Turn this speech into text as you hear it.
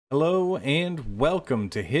Hello and welcome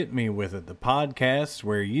to Hit Me With It, the podcast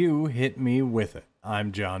where you hit me with it.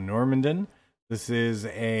 I'm John Normandin. This is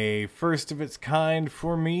a first of its kind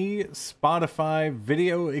for me Spotify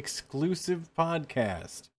video exclusive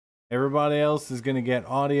podcast. Everybody else is going to get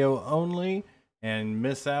audio only and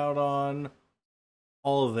miss out on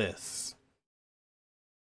all of this.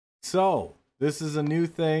 So, this is a new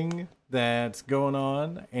thing that's going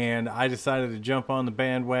on, and I decided to jump on the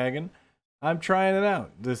bandwagon. I'm trying it out.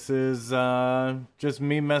 This is just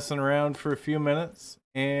me messing around for a few minutes.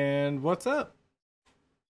 And what's up?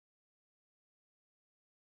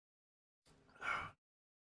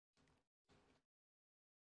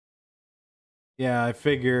 Yeah, I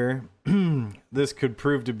figure this could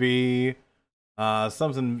prove to be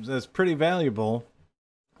something that's pretty valuable,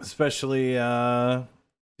 especially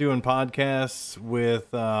doing podcasts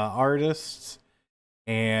with artists.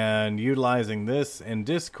 And utilizing this and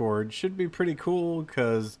Discord should be pretty cool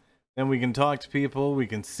because then we can talk to people, we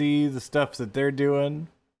can see the stuff that they're doing,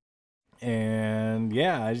 and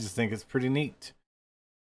yeah, I just think it's pretty neat.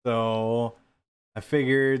 So I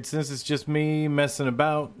figured since it's just me messing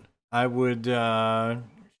about, I would show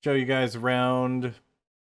you guys around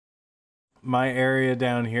my area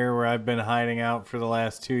down here where I've been hiding out for the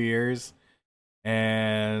last 2 years.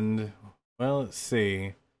 And well, let's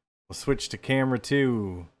see. We'll switch to camera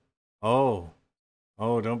 2. Oh,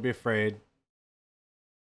 don't be afraid.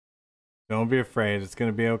 Don't be afraid. It's going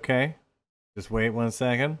to be okay. Just wait 1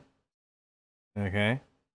 second. Okay.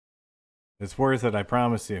 It's worth it, I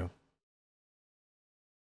promise you.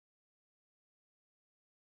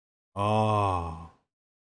 Oh.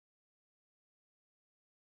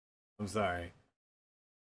 I'm sorry.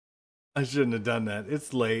 I shouldn't have done that.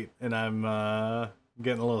 It's late and I'm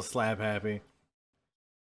getting a little slap happy.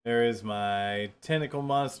 There is my tentacle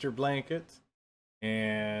monster blanket,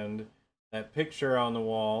 and that picture on the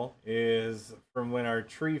wall is from when our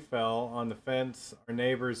tree fell on the fence, our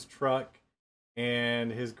neighbor's truck,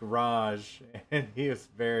 and his garage, and he was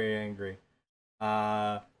very angry.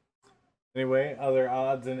 Anyway, other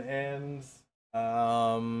odds and ends.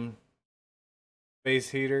 Space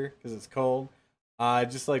heater, because it's cold. I'd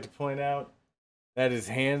just like to point out that is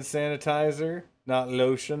hand sanitizer, not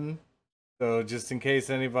lotion. So just in case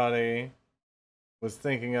anybody was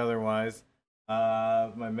thinking otherwise,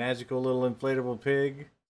 my magical little inflatable pig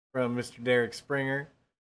from Mr. Derek Springer,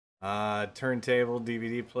 turntable,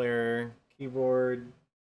 DVD player, keyboard,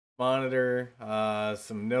 monitor,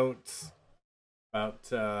 some notes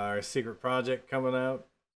about our secret project coming out.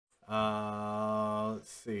 Let's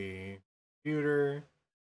see, computer,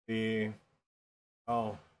 my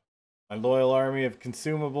loyal army of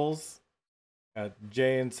consumables. Got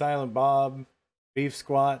Jay and Silent Bob, Beef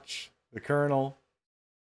Squatch, the Colonel,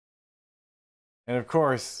 and of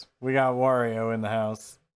course, we got Wario in the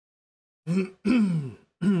house.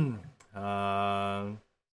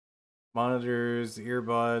 Monitors,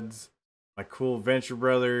 earbuds, my cool Venture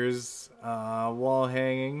Brothers wall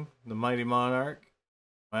hanging, the Mighty Monarch,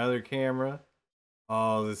 my other camera,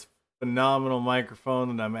 this phenomenal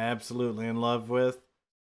microphone that I'm absolutely in love with.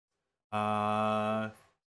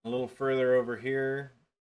 A little further over here,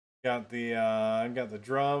 I've got the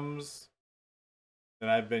drums that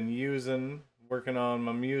I've been using, working on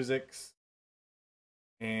my musics,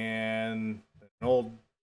 and an old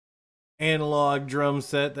analog drum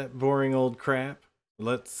set, that boring old crap.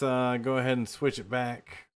 Let's go ahead and switch it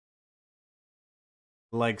back,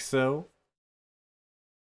 like so.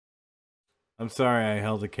 I'm sorry I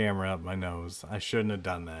held the camera up my nose. I shouldn't have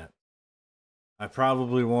done that. I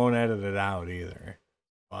probably won't edit it out either.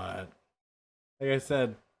 But like I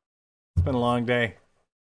said, it's been a long day.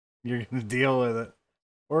 You're gonna deal with it,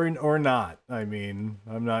 or not. I mean,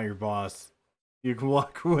 I'm not your boss. You can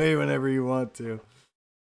walk away whenever you want to.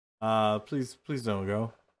 Please don't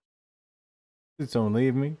go. Please don't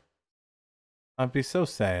leave me. I'd be so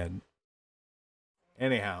sad.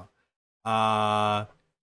 Anyhow, yeah,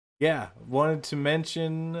 wanted to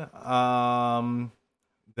mention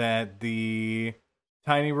that the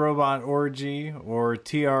Tiny Robot Orgy, or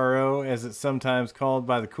TRO as it's sometimes called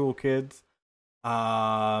by the cool kids,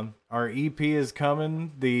 our EP is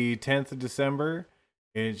coming the 10th of December.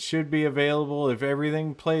 It should be available, if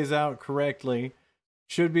everything plays out correctly,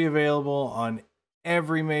 should be available on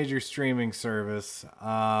every major streaming service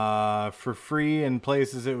for free in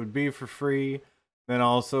places it would be for free. Then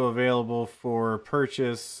also available for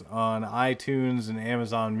purchase on iTunes and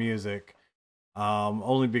Amazon Music.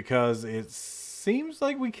 Only because it seems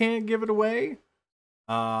like we can't give it away.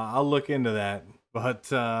 I'll look into that.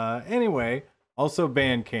 But anyway, also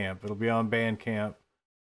Bandcamp. It'll be on Bandcamp.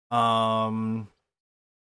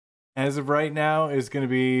 as of right now, it's going to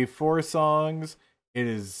be 4 songs. It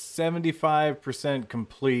is 75%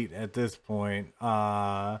 complete at this point.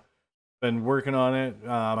 Been working on it,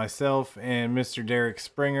 myself and Mr. Derek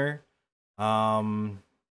Springer. Um,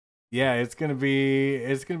 yeah, it's gonna be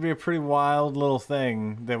a pretty wild little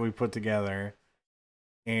thing that we put together,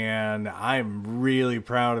 and I'm really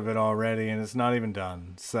proud of it already. And it's not even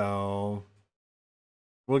done, so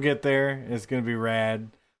we'll get there. It's gonna be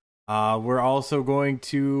rad. We're also going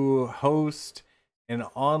to host an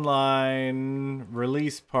online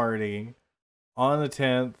release party on the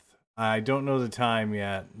 10th. I don't know the time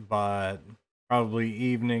yet, but probably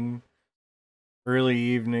evening, early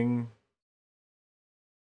evening.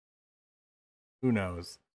 Who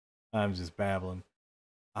knows? I'm just babbling.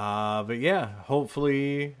 But yeah,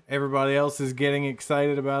 hopefully everybody else is getting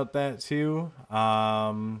excited about that too.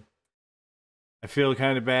 I feel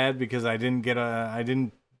kind of bad because I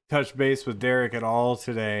didn't touch base with Derek at all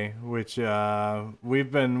today, which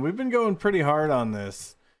we've been going pretty hard on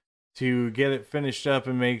this to get it finished up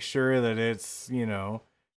and make sure that it's,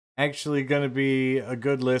 actually going to be a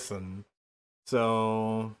good listen.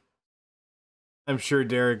 So I'm sure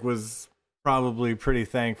Derek was probably pretty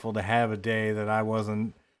thankful to have a day that I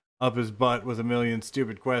wasn't up his butt with a million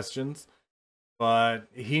stupid questions. But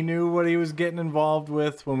he knew what he was getting involved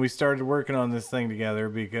with when we started working on this thing together,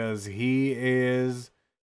 because he is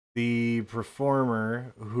the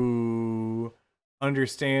performer who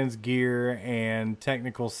understands gear and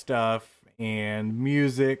technical stuff and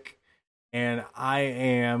music, and I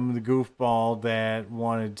am the goofball that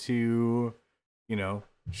wanted to,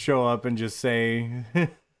 show up and just say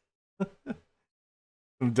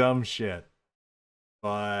some dumb shit.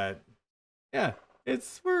 But yeah,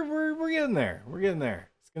 we're getting there. We're getting there.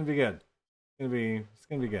 It's gonna be good. It's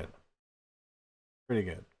gonna be good. Pretty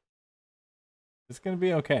good. It's gonna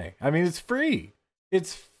be okay. I mean, it's free.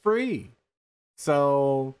 It's free.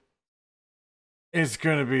 So it's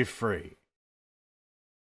gonna be free.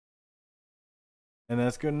 And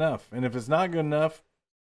that's good enough. And if it's not good enough,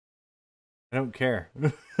 I don't care.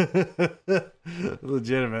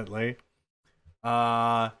 Legitimately.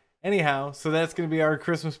 Anyhow, so that's going to be our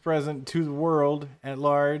Christmas present to the world at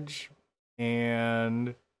large,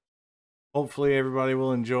 and hopefully everybody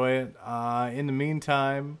will enjoy it. In the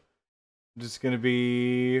meantime, I'm just going to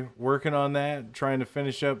be working on that, trying to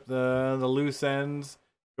finish up the loose ends,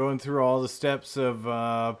 going through all the steps of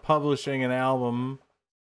publishing an album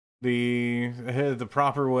the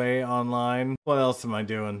proper way online. What else am I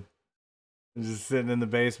doing? I'm just sitting in the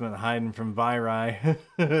basement hiding from Viri.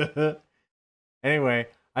 Anyway,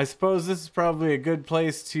 I suppose this is probably a good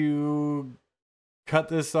place to cut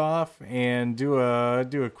this off and do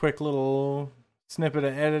a quick little snippet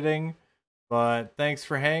of editing. But thanks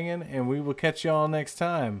for hanging, and we will catch y'all next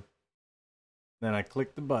time. Then I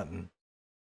click the button.